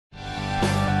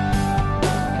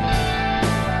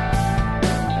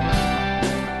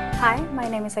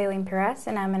name is Eylene Pirez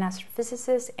and I'm an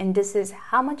astrophysicist, and this is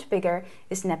how much bigger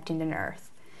is Neptune than Earth.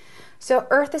 So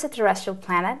Earth is a terrestrial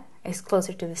planet, is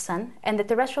closer to the Sun, and the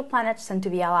terrestrial planets tend to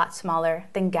be a lot smaller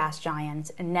than gas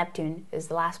giants, and Neptune is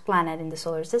the last planet in the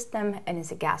solar system and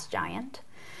is a gas giant.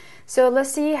 So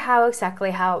let's see how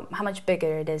much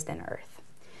bigger it is than Earth.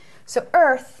 So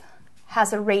Earth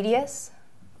has a radius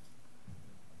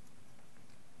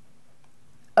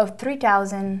of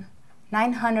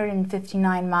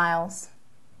 3,959 miles.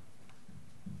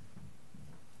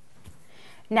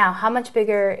 Now, how much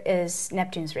bigger is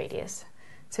Neptune's radius?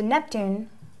 So Neptune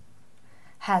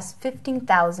has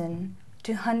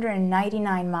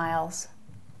 15,299 miles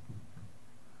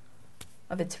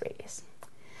of its radius.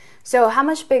 So how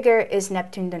much bigger is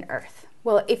Neptune than Earth?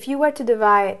 Well, if you were to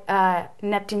divide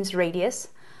Neptune's radius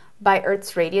by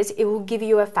Earth's radius, it will give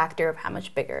you a factor of how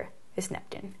much bigger is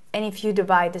Neptune. And if you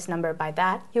divide this number by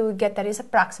that, you will get that it's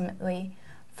approximately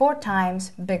 4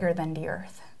 times bigger than the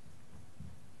Earth.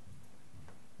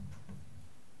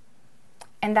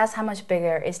 And that's how much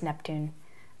bigger is Neptune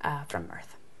from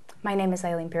Earth. My name is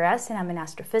Eylene Pirez and I'm an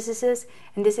astrophysicist,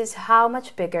 and this is how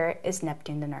much bigger is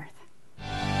Neptune than Earth.